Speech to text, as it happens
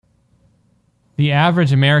The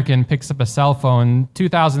average American picks up a cell phone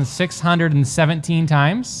 2,617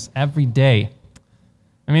 times every day.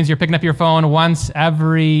 That means you're picking up your phone once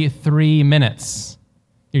every 3 minutes.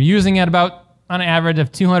 You're using it about on an average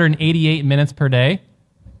of 288 minutes per day.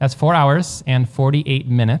 That's 4 hours and 48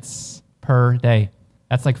 minutes per day.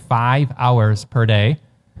 That's like 5 hours per day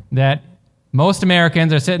that most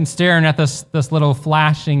Americans are sitting staring at this little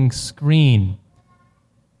flashing screen.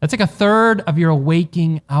 That's like a third of your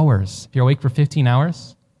waking hours. If you're awake for 15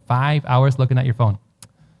 hours, 5 hours looking at your phone.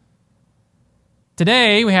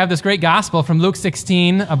 Today, we have this great gospel from Luke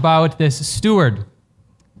 16 about this steward,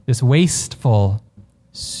 this wasteful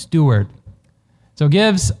steward. So it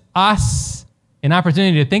gives us an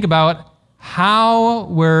opportunity to think about how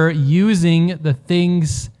we're using the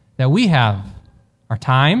things that we have, our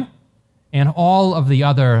time, and all of the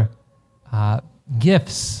other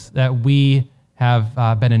gifts that we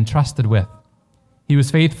have been entrusted with. He was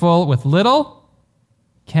faithful with little,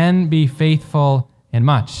 can be faithful in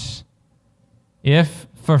much. If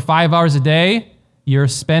for 5 hours a day you're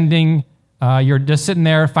spending, you're just sitting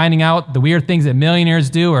there finding out the weird things that millionaires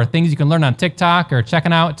do or things you can learn on TikTok or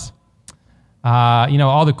checking out,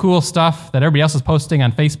 all the cool stuff that everybody else is posting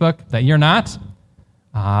on Facebook that you're not,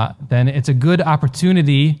 then it's a good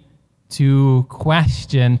opportunity to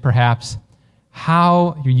question perhaps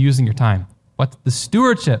how you're using your time. What's the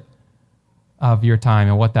stewardship of your time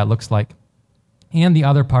and what that looks like, and the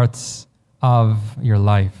other parts of your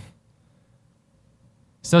life.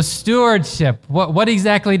 So stewardship, what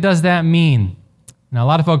exactly does that mean? Now, a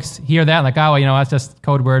lot of folks hear that like, that's just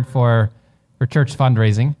code word for church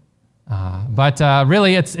fundraising. But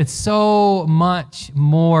really, it's so much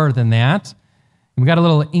more than that. We got a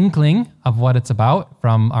little inkling of what it's about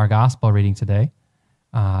from our gospel reading today.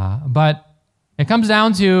 But it comes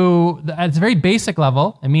down to, at a very basic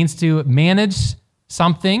level, it means to manage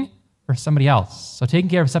something for somebody else. So taking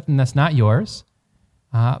care of something that's not yours.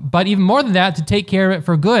 But even more than that, to take care of it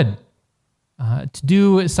for good. To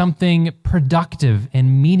do something productive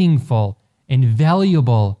and meaningful and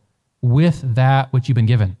valuable with that which you've been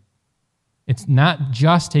given. It's not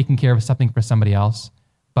just taking care of something for somebody else,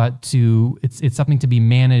 but it's something to be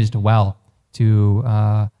managed well,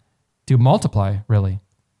 to multiply, really.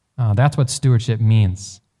 That's what stewardship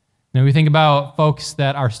means. Now, we think about folks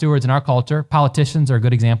that are stewards in our culture. Politicians are a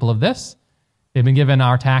good example of this. They've been given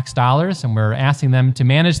our tax dollars, and we're asking them to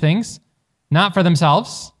manage things, not for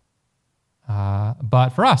themselves, but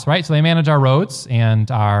for us, right? So they manage our roads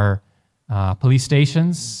and our police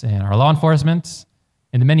stations and our law enforcement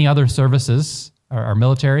and the many other services, our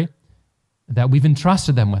military, that we've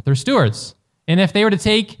entrusted them with. They're stewards. And if they were to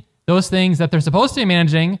take those things that they're supposed to be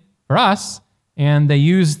managing for us, and they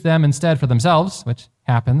use them instead for themselves, which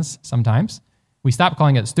happens sometimes, we stop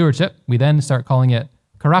calling it stewardship. We then start calling it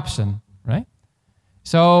corruption, right?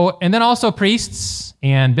 So, and then also priests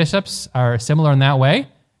and bishops are similar in that way.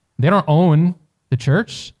 They don't own the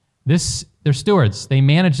church. They're stewards. They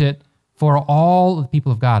manage it for all the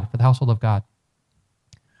people of God, for the household of God.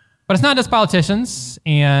 But it's not just politicians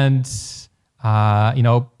and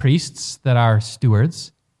priests that are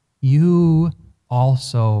stewards. You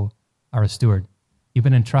also are a steward. You've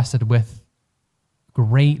been entrusted with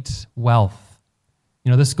great wealth.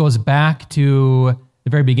 This goes back to the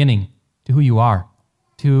very beginning, to who you are,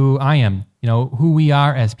 to who I am, who we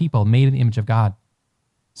are as people made in the image of God.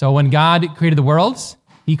 So when God created the worlds,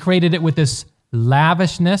 he created it with this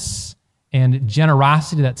lavishness and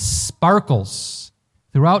generosity that sparkles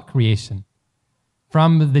throughout creation.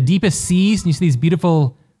 From the deepest seas, and you see these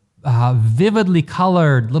beautiful, vividly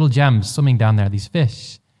colored little gems swimming down there, these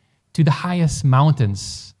fish, to the highest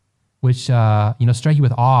mountains, which strike you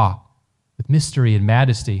with awe, with mystery and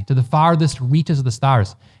majesty, to the farthest reaches of the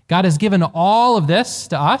stars. God has given all of this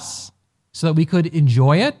to us so that we could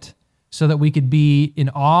enjoy it, so that we could be in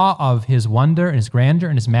awe of his wonder and his grandeur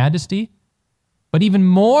and his majesty. But even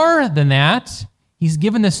more than that, he's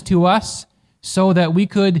given this to us so that we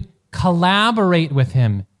could collaborate with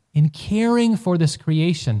him in caring for this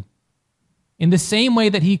creation in the same way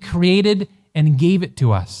that he created and gave it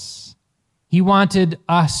to us. He wanted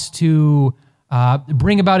us to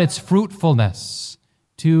bring about its fruitfulness,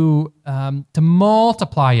 to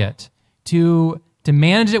multiply it, to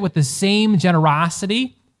manage it with the same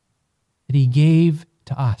generosity that he gave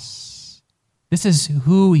to us. This is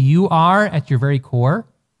who you are at your very core.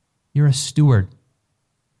 You're a steward,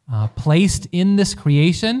 placed in this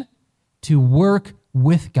creation to work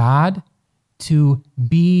with God, to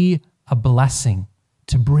be a blessing,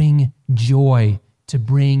 to bring joy, to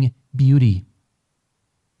bring beauty.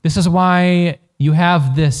 This is why you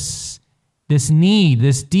have this need,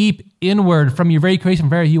 this deep inward from your very creation,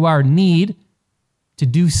 from where you are, need to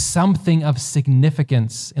do something of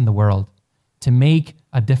significance in the world, to make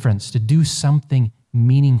a difference, to do something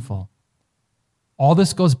meaningful. All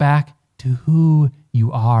this goes back to who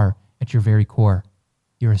you are at your very core.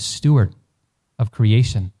 You're a steward of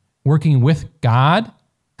creation, working with God,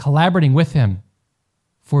 collaborating with Him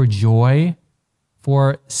for joy,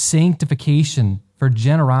 for sanctification, for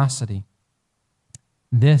generosity.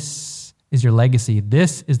 This is your legacy.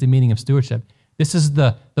 This is the meaning of stewardship. This is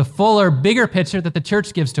the fuller, bigger picture that the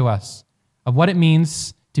church gives to us of what it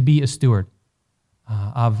means to be a steward,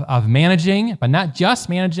 of managing, but not just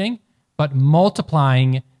managing, but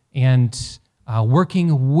multiplying and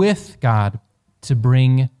working with God to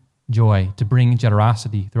bring joy, to bring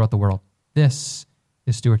generosity throughout the world. This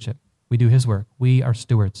is stewardship. We do His work. We are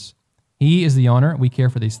stewards. He is the owner. We care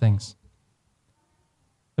for these things.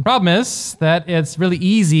 The problem is that it's really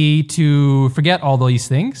easy to forget all these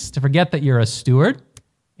things, to forget that you're a steward,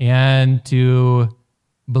 and to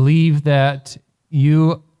believe that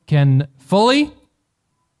you can fully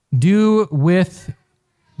do with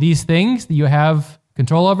these things that you have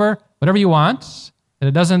control over whatever you want, that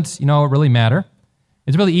it doesn't, really matter.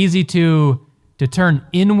 It's really easy to turn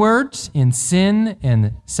inwards in sin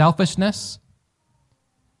and selfishness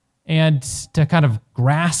and to kind of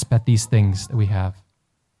grasp at these things that we have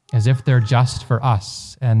as if they're just for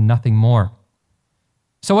us and nothing more.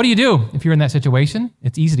 So what do you do if you're in that situation?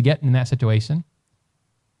 It's easy to get in that situation.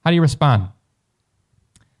 How do you respond?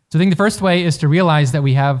 So I think the first way is to realize that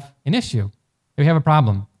we have an issue, that we have a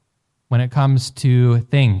problem when it comes to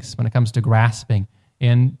things, when it comes to grasping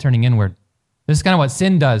and turning inward. This is kind of what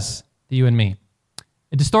sin does to you and me.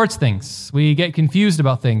 It distorts things. We get confused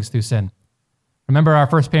about things through sin. Remember our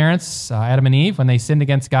first parents, Adam and Eve, when they sinned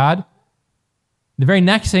against God? The very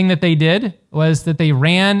next thing that they did was that they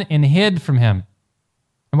ran and hid from Him.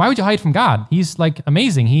 And why would you hide from God? He's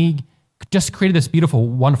amazing. He just created this beautiful,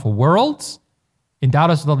 wonderful world,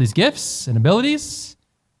 endowed us with all these gifts and abilities,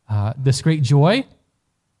 this great joy.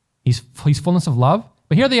 He's fullness of love.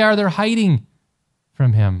 But here they are, they're hiding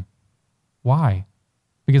from Him. Why?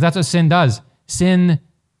 Because that's what sin does. Sin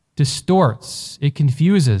distorts. It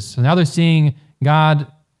confuses. So now they're seeing God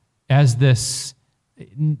as this,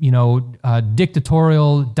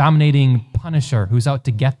 dictatorial, dominating punisher who's out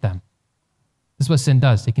to get them. This is what sin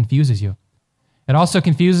does. It confuses you. It also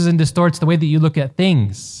confuses and distorts the way that you look at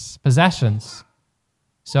things, possessions.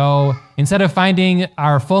 So instead of finding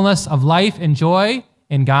our fullness of life and joy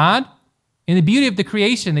in God, in the beauty of the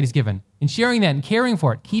creation that He's given, and sharing that and caring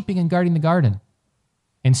for it, keeping and guarding the garden,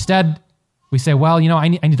 instead we say, well, I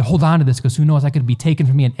need to hold on to this because who knows, I could be taken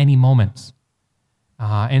from me at any moment.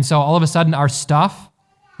 And so all of a sudden our stuff,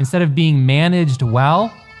 instead of being managed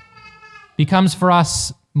well, becomes for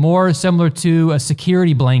us more similar to a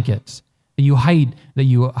security blanket that you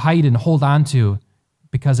hide and hold on to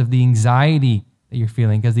because of the anxiety that you're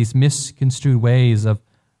feeling, because these misconstrued ways of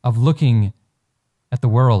looking at the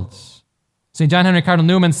world. St. John Henry Cardinal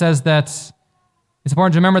Newman says that it's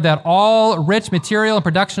important to remember that all rich material and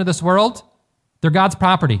production of this world, they're God's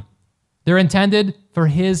property. They're intended for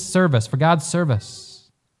His service, for God's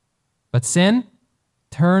service. But sin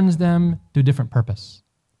turns them to a different purpose.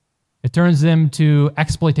 It turns them to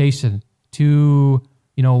exploitation, to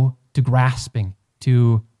grasping,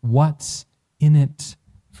 to what's in it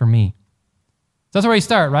for me. So that's where we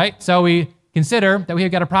start, right? So we consider that we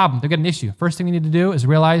have got a problem, we've got an issue. First thing we need to do is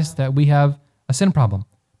realize that we have a sin problem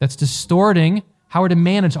that's distorting how we're to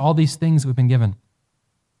manage all these things we've been given.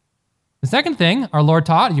 The second thing our Lord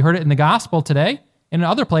taught, you heard it in the gospel today and in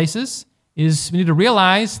other places, is we need to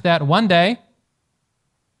realize that one day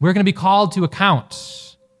we're going to be called to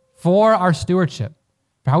account for our stewardship,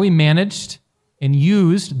 for how we managed and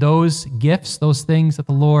used those gifts, those things that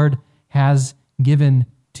the Lord has given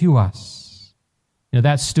to us.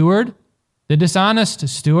 That steward, the dishonest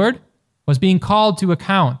steward, was being called to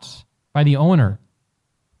account by the owner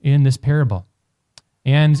in this parable.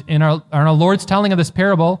 And in our Lord's telling of this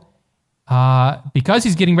parable, because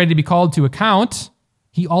He's getting ready to be called to account,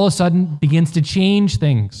 He all of a sudden begins to change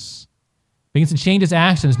things, begins to change His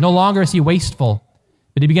actions. No longer is He wasteful,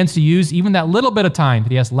 but He begins to use even that little bit of time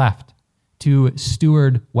that He has left to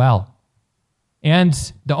steward well. And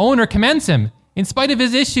the owner commends Him in spite of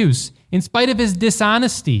his issues, in spite of his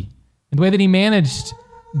dishonesty, and the way that he managed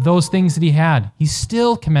those things that he had. He's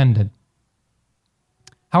still commended.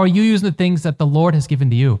 How are you using the things that the Lord has given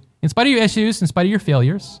to you? In spite of your issues, in spite of your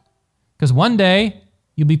failures, because one day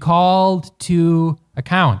you'll be called to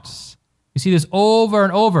account. You see this over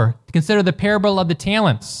and over. Consider the parable of the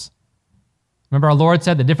talents. Remember our Lord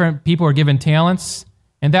said that different people were given talents,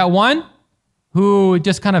 and that one who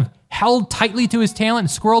just kind of held tightly to his talent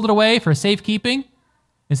and squirreled it away for safekeeping,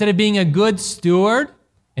 Instead of being a good steward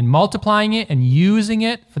and multiplying it and using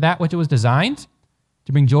it for that which it was designed,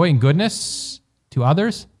 to bring joy and goodness to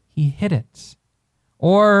others, he hid it.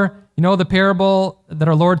 Or, the parable that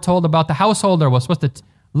our Lord told about the householder was supposed to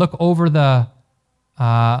look over the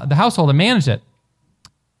household and manage it.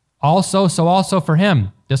 Also for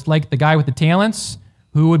him, just like the guy with the talents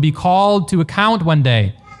who would be called to account one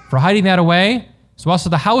day for hiding that away, so also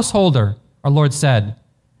the householder, our Lord said,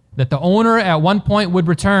 that the owner at one point would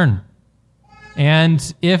return.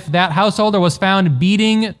 And if that householder was found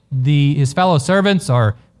beating his fellow servants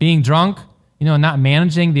or being drunk, not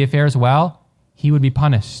managing the affairs well, he would be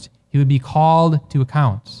punished. He would be called to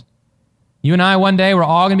account. You and I, one day, we're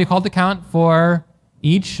all going to be called to account for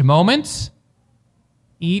each moment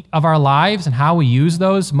of our lives and how we use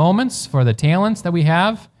those moments, for the talents that we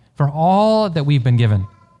have, for all that we've been given.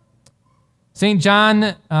 St.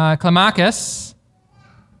 John Climacus,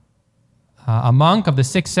 a monk of the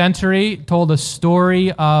 6th century, told a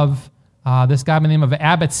story of this guy by the name of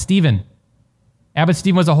Abbot Stephen. Abbot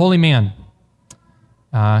Stephen was a holy man.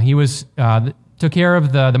 He took care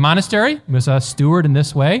of the monastery. He was a steward in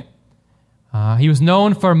this way. He was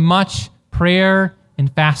known for much prayer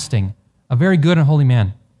and fasting, a very good and holy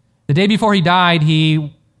man. The day before he died,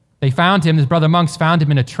 they found him, his brother monks found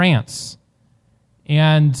him in a trance.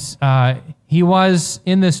 And he was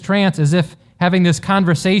in this trance as if having this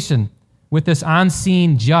conversation with this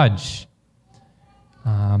unseen judge.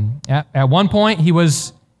 At one point, he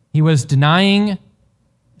was denying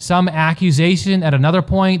some accusation. At another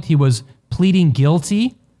point, he was pleading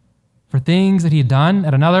guilty for things that he had done.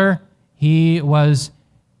 At another, he was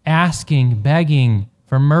begging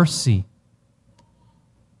for mercy.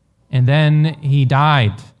 And then he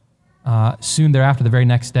died soon thereafter, the very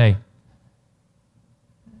next day.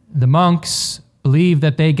 The monks believed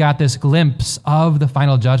that they got this glimpse of the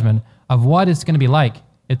final judgment, of what it's going to be like.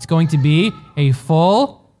 It's going to be a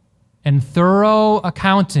full and thorough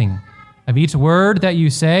accounting of each word that you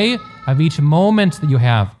say, of each moment that you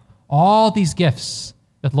have. All these gifts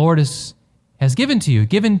that the Lord has given to you,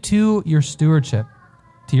 given to your stewardship,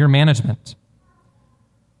 to your management.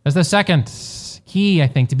 As the second key, I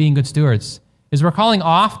think, to being good stewards, is recalling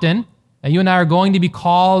often that you and I are going to be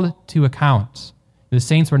called to account. The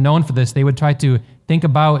saints were known for this. They would try to think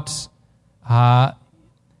about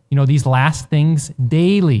these last things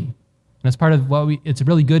daily. And as part of it's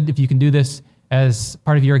really good if you can do this as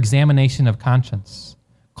part of your examination of conscience.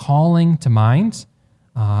 Calling to mind,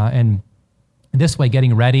 and this way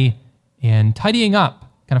getting ready and tidying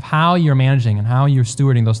up kind of how you're managing and how you're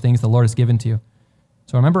stewarding those things the Lord has given to you.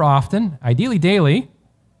 So remember often, ideally daily,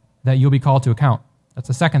 that you'll be called to account. That's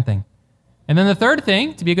the second thing. And then the third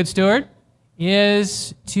thing, to be a good steward,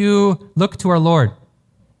 is to look to our Lord.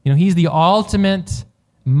 He's the ultimate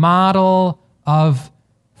model of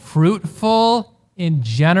fruitful and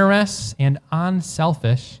generous and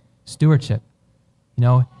unselfish stewardship.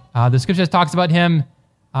 The scripture talks about him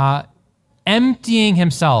emptying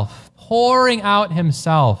himself, pouring out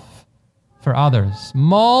himself for others,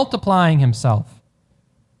 multiplying himself.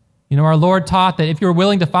 Our Lord taught that if you're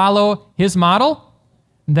willing to follow his model,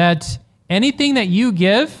 that anything that you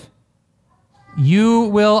give, you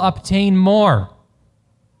will obtain more.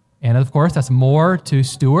 And of course, that's more to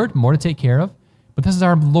steward, more to take care of. But this is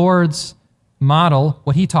our Lord's model,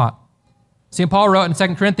 what he taught. St. Paul wrote in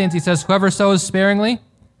 2 Corinthians, he says, whoever sows sparingly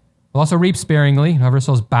will also reap sparingly. Whoever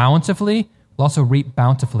sows bountifully will also reap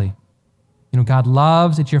bountifully. God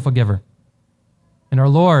loves a cheerful giver. And our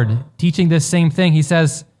Lord, teaching this same thing, he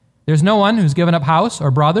says, there's no one who's given up house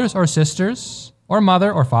or brothers or sisters or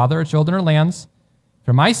mother or father or children or lands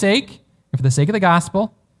for my sake and for the sake of the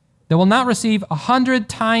gospel that will not receive 100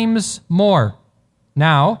 times more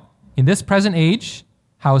now in this present age,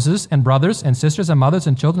 houses and brothers and sisters and mothers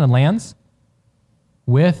and children and lands,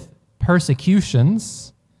 with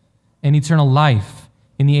persecutions and eternal life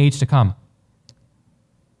in the age to come.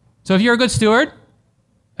 So if you're a good steward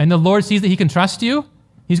and the Lord sees that he can trust you,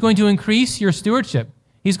 he's going to increase your stewardship.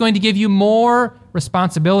 He's going to give you more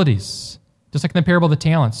responsibilities. Just like in the parable of the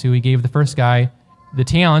talents, who he gave the first guy the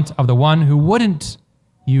talent of the one who wouldn't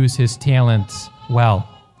use his talent well.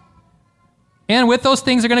 And with those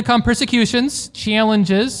things are going to come persecutions,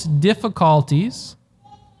 challenges, difficulties.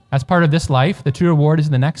 As part of this life. The true reward is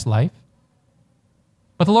in the next life.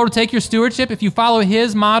 But the Lord will take your stewardship. If you follow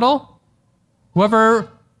his model,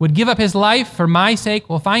 whoever would give up his life for my sake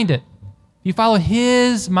will find it. If you follow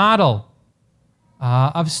his model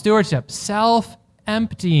of stewardship,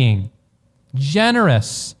 self-emptying,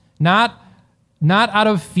 generous, not out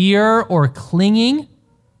of fear or clinging,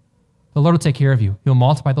 the Lord will take care of you. He'll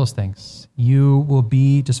multiply those things. You will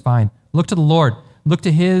be just fine. Look to the Lord. Look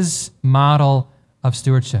to his model of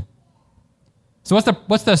stewardship. So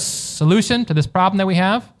what's the solution to this problem that we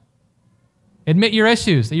have? Admit your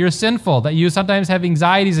issues, that you're sinful, that you sometimes have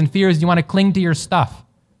anxieties and fears, you want to cling to your stuff.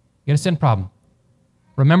 You got a sin problem.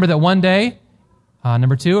 Remember that one day,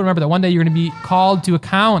 number two, remember that one day you're going to be called to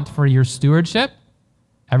account for your stewardship,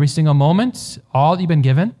 every single moment, all that you've been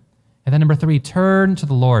given. And then number three, turn to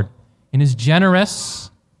the Lord in his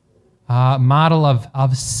generous model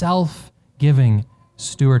of self-giving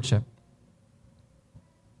stewardship.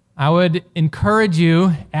 I would encourage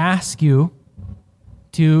you, ask you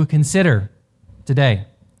to consider today,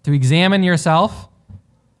 to examine yourself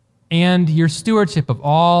and your stewardship of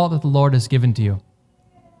all that the Lord has given to you.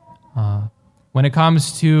 When it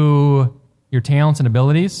comes to your talents and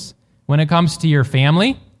abilities, when it comes to your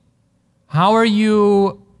family, how are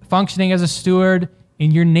you functioning as a steward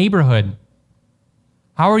in your neighborhood?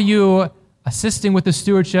 How are you assisting with the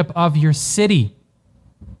stewardship of your city?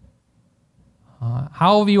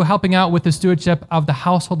 How are you helping out with the stewardship of the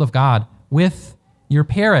household of God, with your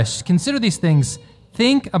parish? Consider these things.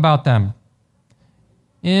 Think about them.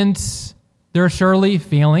 And there are surely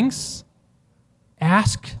failings.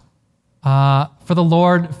 Ask for the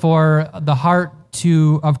Lord for the heart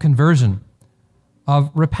of conversion,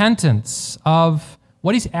 of repentance, of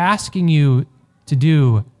what he's asking you to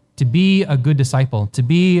do to be a good disciple, to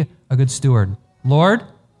be a good steward. Lord,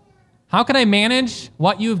 how can I manage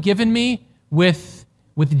what you've given me with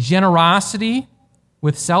generosity,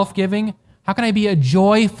 with self-giving? How can I be a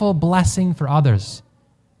joyful blessing for others?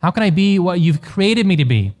 How can I be what you've created me to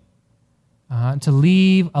be? To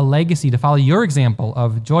leave a legacy, to follow your example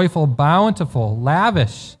of joyful, bountiful,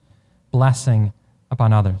 lavish blessing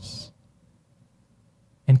upon others.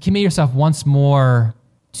 And commit yourself once more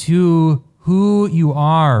to who you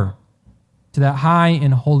are, to that high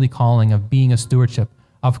and holy calling of being a stewardship,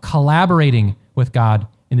 of collaborating with God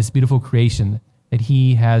in this beautiful creation that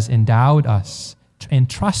he has endowed us and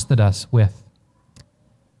trusted us with.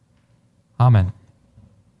 Amen.